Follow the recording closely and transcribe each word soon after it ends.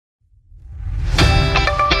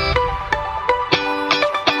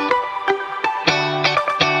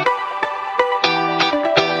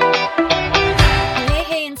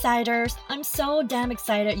I'm so damn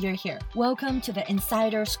excited you're here. Welcome to the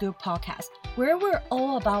Insider Scoop podcast, where we're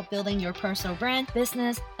all about building your personal brand,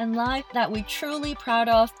 business, and life that we truly proud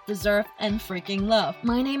of, deserve, and freaking love.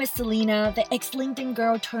 My name is Selena, the ex-LinkedIn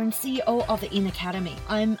girl turned CEO of the In Academy.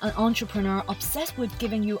 I'm an entrepreneur obsessed with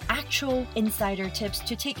giving you actual insider tips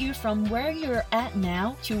to take you from where you're at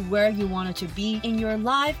now to where you wanted to be in your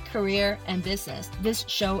life, career, and business. This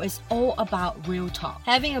show is all about real talk,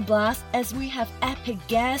 having a blast as we have epic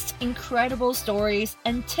guests, incredible stories,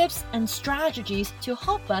 and tips and strategies to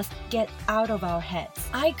help us get out of our heads.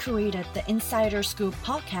 I created the Insider Scoop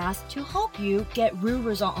podcast to help you get real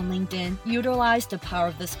results on LinkedIn, utilize the power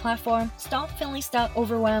of this platform, stop feeling stuck,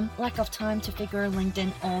 overwhelmed, lack of time to figure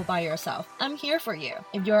LinkedIn all by yourself. I'm here for you.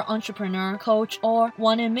 If you're an entrepreneur, coach, or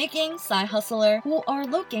money-making side hustler who are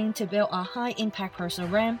looking to build a high-impact personal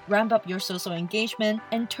brand, ramp up your social engagement,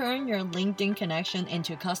 and turn your LinkedIn connection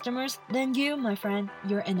into customers, then you, my friend,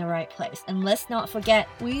 you're in the right place. And let's not forget,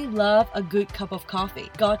 we love a good cup of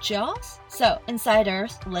coffee. Got yours? So,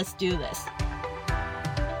 insiders, let's do this.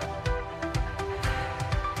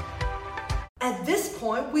 At this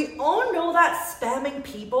point, we all know that spamming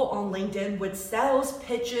people on LinkedIn with sales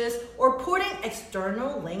pitches or putting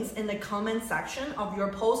external links in the comment section of your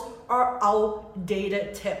post are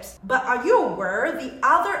outdated tips. But are you aware the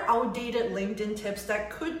other outdated LinkedIn tips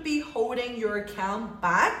that could be holding your account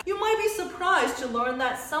back? You might be surprised to learn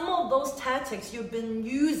that some of those tactics you've been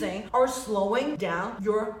using are slowing down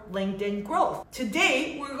your LinkedIn growth.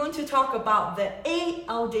 Today, we're going to talk about the 8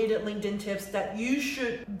 outdated LinkedIn tips that you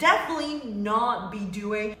should definitely not be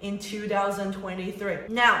doing in 2023.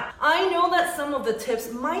 Now, I know that some of the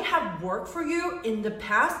tips might have worked for you in the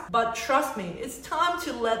past, but trust me, it's time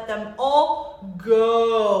to let them all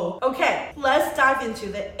go. Okay, let's dive into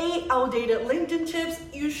the 8 outdated LinkedIn tips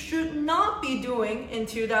you should not be doing in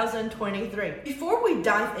 2023. Before we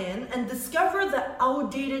dive in and discover the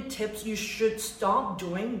outdated tips you should stop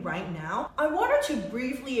doing right now, I wanted to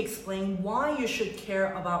briefly explain why you should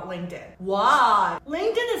care about LinkedIn. Why?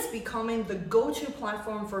 LinkedIn is becoming the go-to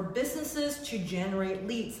platform for businesses to generate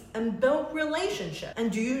leads and build relationships.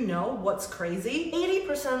 And do you know what's crazy?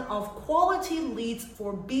 80% of quality leads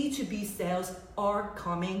for B2B sales are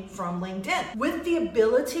coming from LinkedIn. With the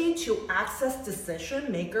ability to access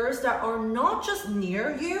decision makers that are not just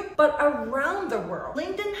near you, but around the world,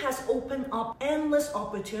 LinkedIn has opened up endless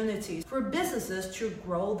opportunities for businesses to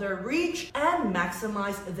grow their reach and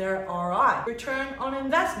maximize their ROI, return on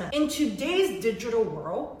investment. In today's digital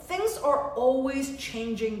world, things are always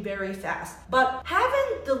changing very fast, but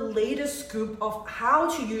having the latest scoop of how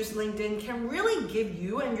to use LinkedIn can really give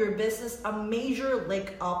you and your business a major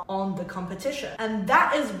leg up on the competition. And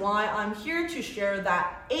that is why I'm here to share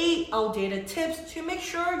that 8 outdated tips to make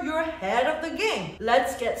sure you're ahead of the game.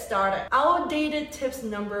 Let's get started. Outdated tips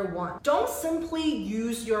number 1. Don't simply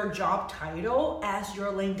use your job title as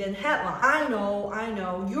your LinkedIn headline. I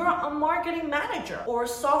know, you're a marketing manager or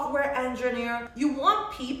software engineer. You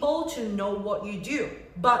want people to know what you do.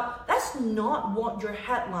 But that's not what your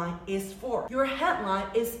headline is for. Your headline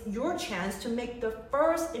is your chance to make the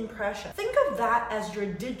first impression. Think of that as your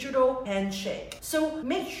digital handshake. So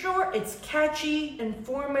make sure it's catchy,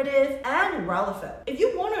 informative, and relevant. If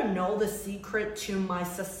you want to know the secret to my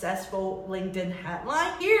successful LinkedIn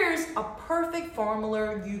headline, here's a perfect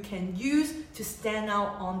formula you can use to stand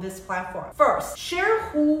out on this platform. First, share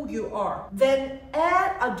who you are. Then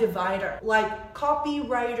add a divider like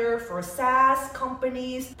copywriter for SaaS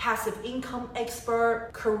companies, passive income expert,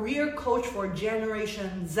 career coach for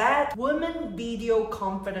Generation Z, women video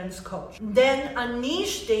confidence coach. Then a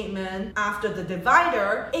niche statement after the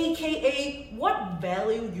divider, aka what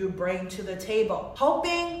value you bring to the table.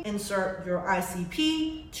 Helping, insert your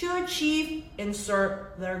ICP, to achieve,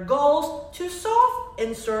 insert their goals, to solve,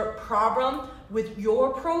 insert problem with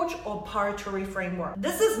your approach or proprietary framework.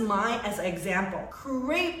 This is mine as an example.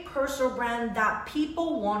 Create personal brand that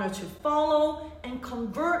people wanted to follow and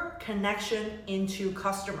convert connection into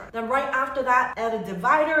customer. Then right after that, add a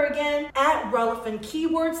divider again, add relevant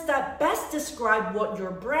keywords that best describe what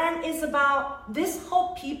your brand is about. This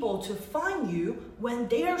helps people to find you when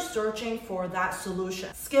they are searching for that solution.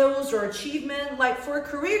 Skills or achievement, like for a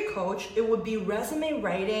career coach, it would be resume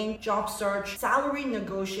writing, job search, salary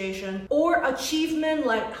negotiation, or achievement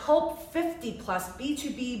like help 50 plus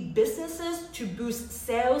B2B businesses to boost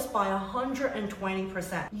sales by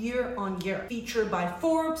 120% year on year. Feature featured by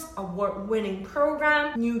Forbes, award-winning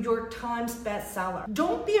program, New York Times bestseller.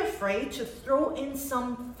 Don't be afraid to throw in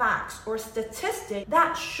some facts or statistics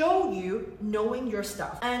that show you knowing your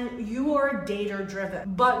stuff and you are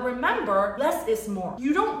data-driven. But remember, less is more.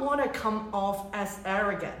 You don't want to come off as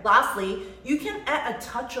arrogant. Lastly, you can add a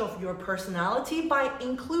touch of your personality by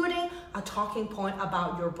including a talking point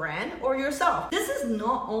about your brand or yourself. This is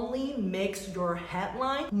not only makes your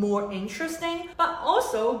headline more interesting, but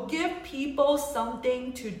also give people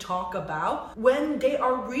something to talk about when they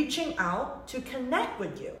are reaching out to connect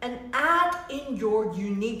with you, and add in your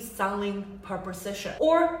unique selling proposition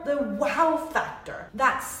or the wow factor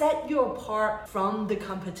that set you apart from the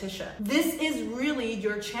competition. This is really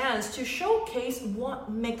your chance to showcase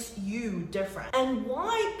what makes you different and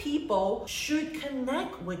why people should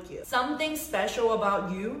connect with you. Something special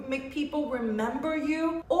about you make people remember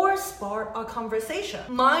you or spark a conversation.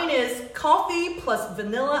 Mine is coffee plus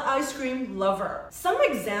vanilla ice cream lover. Some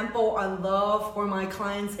example I love for my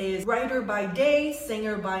clients is writer by day,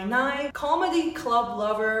 singer by night, comedy club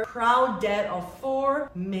lover, proud dad of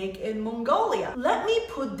 4, make in Mongolia. Let me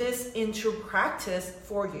put this into practice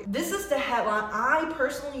for you. This is the headline I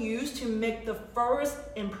personally use to make the first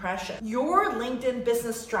impression. Your LinkedIn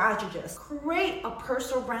business strategist create a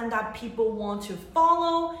personal brand that people want to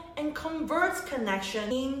follow and converts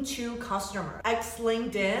connection into customer. X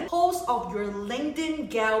LinkedIn, host of your LinkedIn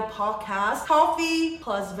Gal podcast, coffee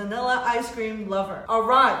plus vanilla ice cream lover. All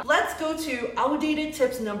right, let's go to outdated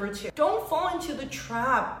tips number 2. Don't fall into the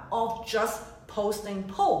trap of just posting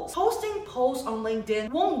posts. Posting posts on LinkedIn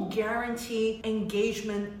won't guarantee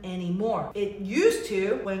engagement anymore. It used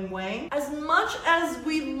to, wing. As much as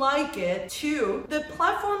we like it to, the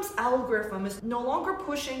platform's algorithm is no longer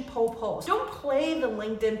pushing posts. Don't play the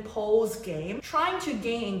LinkedIn polls game trying to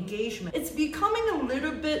gain engagement. It's becoming a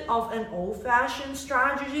little bit of an old-fashioned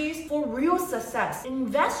strategy for real success.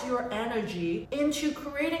 Invest your energy into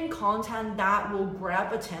creating content that will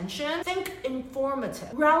grab attention. Think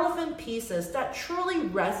informative, relevant pieces that truly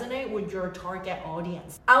resonate with your target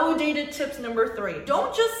audience. Outdated tips number 3.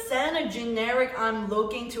 Don't just send a generic "I'm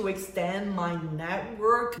looking to extend my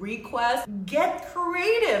network" request. Get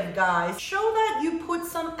creative, guys. Show that you put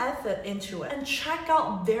some effort into it and check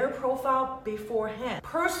out their profile beforehand.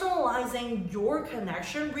 Personalizing your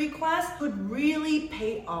connection request could really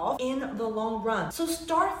pay off in the long run. So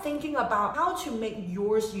start thinking about how to make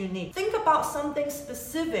yours unique. Think about something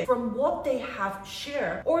specific from what they have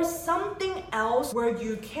shared or something else where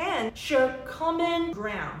you can share common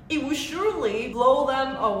ground. It will surely blow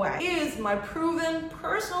them away. It is my proven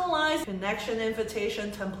personalized connection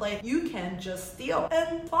invitation template you can just steal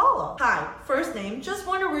and follow. Hi, first name. Just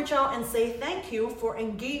want to reach out and say thank you for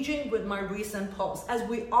engaging with my recent post, as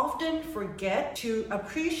we often forget to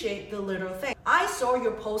appreciate the little things. I saw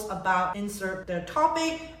your post about insert their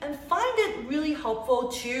topic and find it really helpful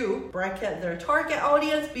to bracket their target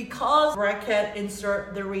audience because bracket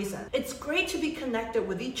insert the reason. It's great to be connected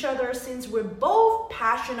with each other since we're both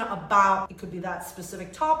passionate about, it could be that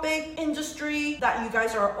specific topic, industry that you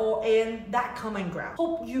guys are all in, that common ground.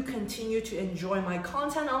 Hope you continue to enjoy my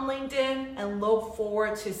content on LinkedIn and look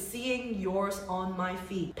forward to seeing yours on my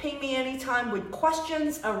feed. Ping me anytime with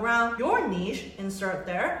questions around your niche, insert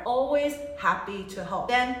there. Always happy to help.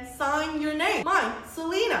 Then sign your name. Mine,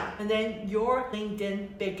 Selena. And then your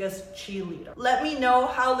LinkedIn biggest cheerleader. Let me know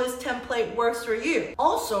how this template works for you.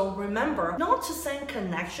 Also, remember not to send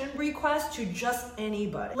connection requests to just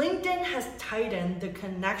anybody. LinkedIn has tightened the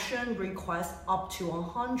connection request up to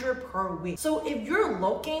 100 per week. So if you're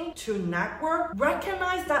looking to network,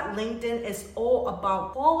 recognize that LinkedIn is all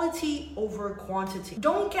about quality over quantity.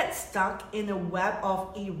 Don't get stuck in a web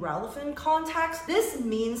of irrelevant contacts. This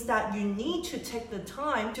means that you need to take the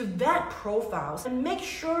time to vet profiles and make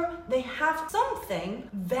sure they have something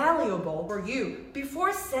valuable for you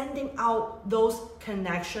before sending out those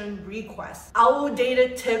connection requests.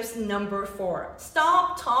 Outdated tips number 4.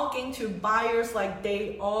 Stop talking to buyers like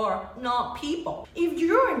they are not people. If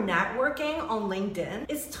you're networking on LinkedIn,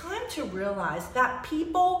 it's time to realize that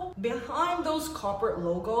people behind those corporate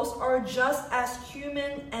logos are just as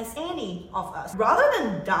human as any of us. Rather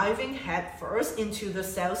than diving headfirst into the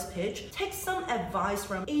sales pitch, take some advice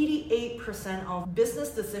from 88% of business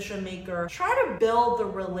decision makers. Try to build the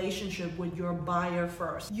relationship with your buyer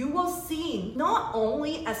first. You will see not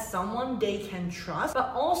only as someone they can trust,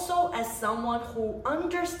 but also as someone who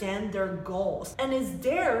understands their goals and is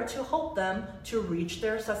there to help them to reach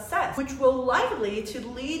their success, which will likely to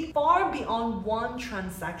lead far beyond one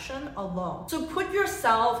transaction alone. So put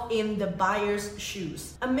yourself in the buyer's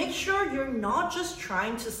shoes and make sure you're not just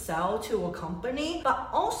trying to sell to a company, but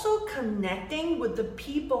also connect connecting with the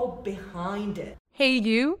people behind it. Hey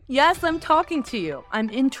you, yes, I'm talking to you. I'm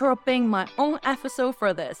interrupting my own episode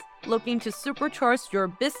for this. Looking to supercharge your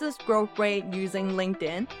business growth rate using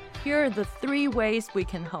LinkedIn? Here are the 3 ways we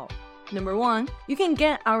can help. Number 1, you can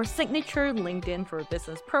get our signature LinkedIn for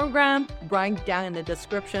Business program right down in the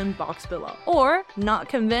description box below. Or, not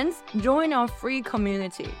convinced? Join our free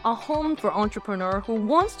community, a home for entrepreneurs who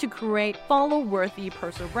wants to create follow-worthy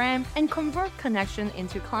personal brand and convert connection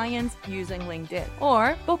into clients using LinkedIn.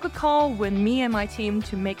 Or, book a call with me and my team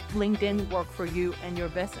to make LinkedIn work for you and your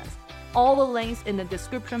business. All the links in the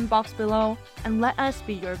description box below, and let us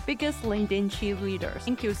be your biggest LinkedIn cheerleaders.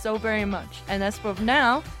 Thank you so very much. And as for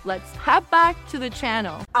now, let's head back to the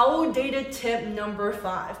channel. Outdated tip number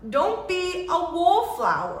 5. Don't be a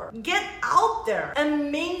wallflower. Get out there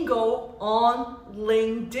and mingle on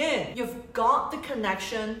LinkedIn. You've got the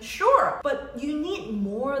connection, sure, but you need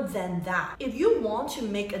more than that. If you want to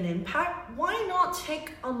make an impact, why not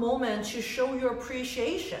take a moment to show your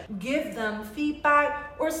appreciation? Give them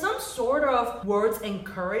feedback or some sort of words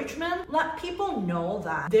encouragement. Let people know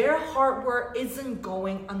that their hard work isn't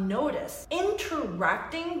going unnoticed.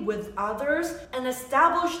 Interacting with others and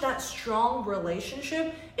establish that strong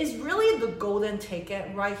relationship is really the golden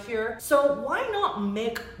ticket right here. So why not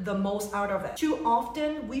make the most out of it? Too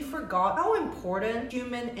often we forgot how important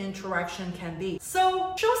human interaction can be.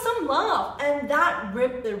 So show some love and that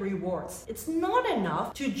reap the rewards. It's not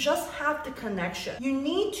enough to just have the connection. You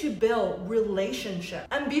need to build relationship,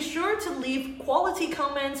 and be sure to leave quality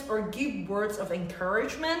comments or give words of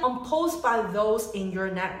encouragement on posts by those in your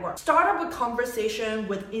network. Start up a conversation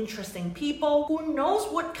with interesting people. Who knows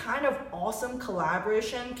what kind of awesome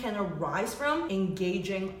collaboration can arise from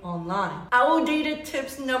engaging online. Outdated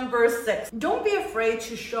tips number 6. Don't be afraid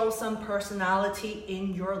to show some personality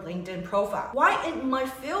in your LinkedIn profile. Why it might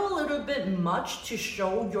feel a little bit much to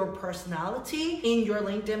show your personality in your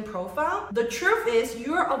LinkedIn profile? The truth is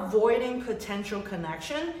you're avoiding potential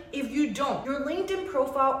connection if you don't. Your LinkedIn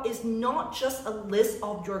profile is not just a list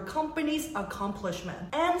of your company's accomplishments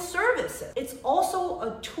and services. It's also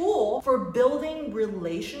a tool for building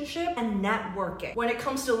relationship and networking. When it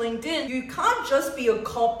comes to LinkedIn, you can't just be a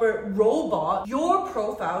corporate robot. Your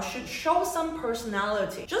profile should show some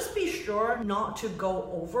personality. Just be sure not to go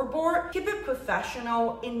overboard. Keep it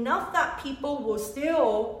professional enough that people will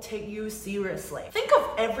still take you seriously. Think of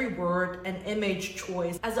every word and image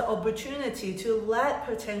choice as an opportunity to let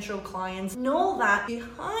potential clients know that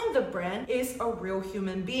behind the brand is a real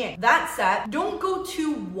human being. That said, don't go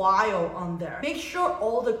too wild on there. Make sure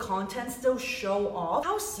all the content still show off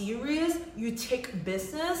how serious you take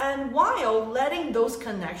business, and while letting those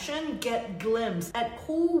connections get glimpse at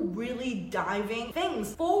who really diving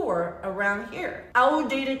things forward around here.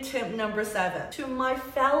 Outdated tip number 7. To my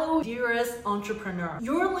fellow dearest entrepreneur,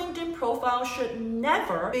 your LinkedIn profile should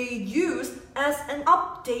never be used as an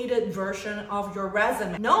updated version of your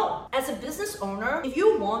resume. No, as a business owner, if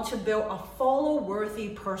you want to build a follow-worthy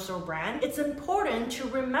personal brand, it's important to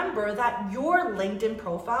remember that your LinkedIn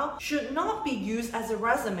profile should not be used as a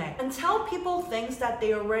resume and tell people things that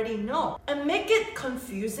they already know, and make it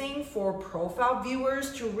confusing for profile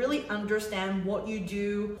viewers to really understand what you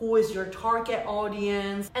do, who is your target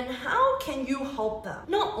audience, and how can you help them.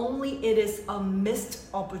 Not only it is a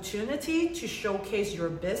missed opportunity to showcase your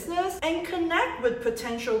business and connect with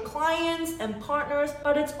potential clients and partners,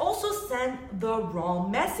 but it's also sent the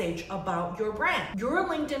wrong message about your brand. Your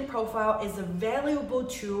LinkedIn profile is a valuable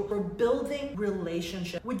tool for building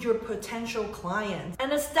relationships with your potential clients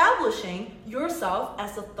and establishing yourself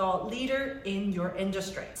as a thought leader in your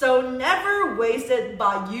industry. So never waste it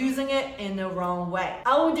by using it in the wrong way.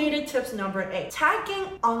 Outdated tips number 8.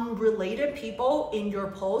 Tagging unrelated people in your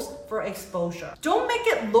post for exposure. Don't make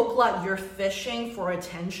it look like you're fishing for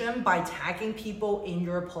attention by tagging people in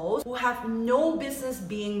your post who have no business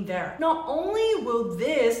being there. Not only will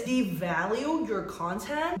this devalue your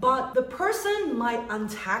content, but the person might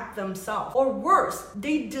untag themselves, or worse,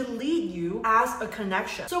 they delete you as a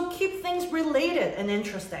connection. So keep things related and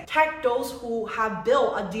interesting. Tag those who have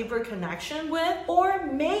built a deeper connection with or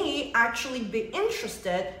may actually be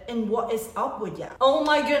interested in what is up with you. Oh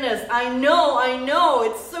my goodness, I know,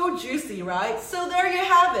 it's so juicy, right? So there you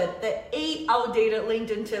have it, the 8 outdated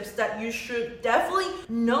LinkedIn tips that you should definitely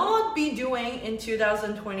not be doing in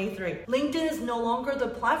 2023. LinkedIn is no longer the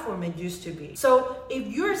platform it used to be. So if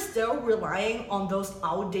you're still relying on those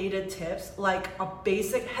outdated tips like a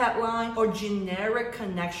basic headline or generic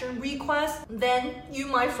connection request, then you,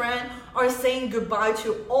 my friend, are saying goodbye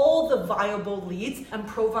to all the viable leads and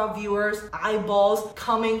profile viewers viewers, eyeballs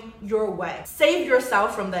coming your way. Save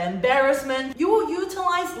yourself from the embarrassment. You will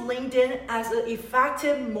utilize LinkedIn as an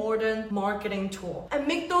effective modern marketing tool and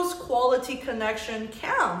make those quality connections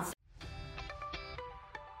count.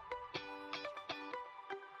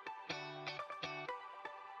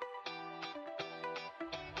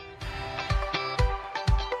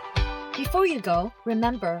 Before you go,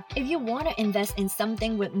 remember, if you want to invest in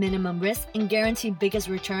something with minimum risk and guarantee biggest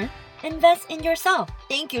return, invest in yourself.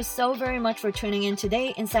 Thank you so very much for tuning in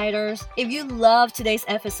today, insiders. If you love today's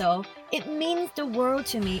episode, it means the world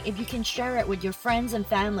to me if you can share it with your friends and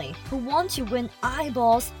family who want to win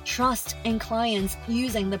eyeballs, trust, and clients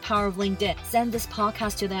using the power of LinkedIn. Send this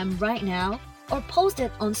podcast to them right now, or post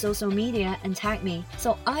it on social media and tag me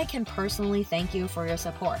so I can personally thank you for your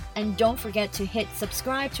support. And don't forget to hit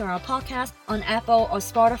subscribe to our podcast on Apple or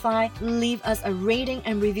Spotify. Leave us a rating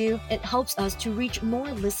and review. It helps us to reach more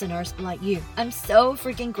listeners like you. I'm so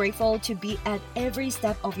freaking grateful to be at every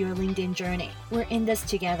step of your LinkedIn journey. We're in this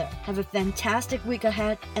together. Have a fantastic week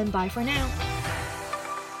ahead, and bye for now.